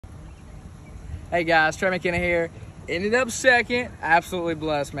Hey guys, Trey McKinney here. Ended up second. Absolutely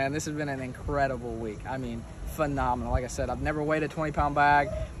blessed, man. This has been an incredible week. I mean, phenomenal. Like I said, I've never weighed a 20-pound bag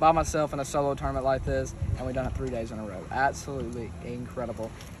by myself in a solo tournament like this, and we've done it 3 days in a row. Absolutely incredible.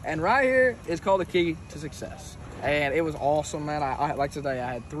 And right here is called the key to success. And it was awesome, man. I like today,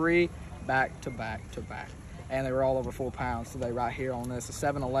 I had 3 back-to-back. And they were all over 4 pounds today right here on this, a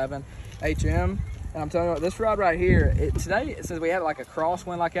 711 HM. And I'm telling you what, this rod right here, today, since we had like a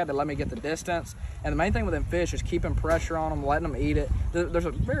crosswind like that let me get the distance. And the main thing with them fish is keeping pressure on them, letting them eat it. There's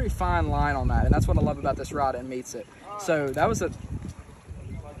a very fine line on that, and that's what I love about this rod. It meets it. So that was it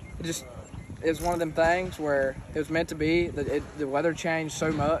was one of them things where it was meant to be. The weather changed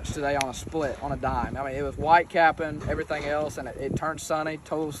so much today on a split, on a dime. I mean, it was white capping, everything else, and it turned sunny,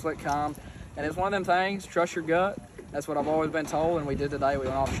 total slick calm. And it's one of them things, trust your gut. That's what I've always been told, and we did today. We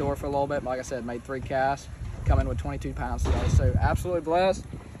went offshore for a little bit, but like I said, made 3 casts, coming with 22 pounds today. So absolutely blessed.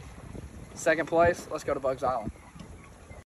 Second place, let's go to Bugs Island.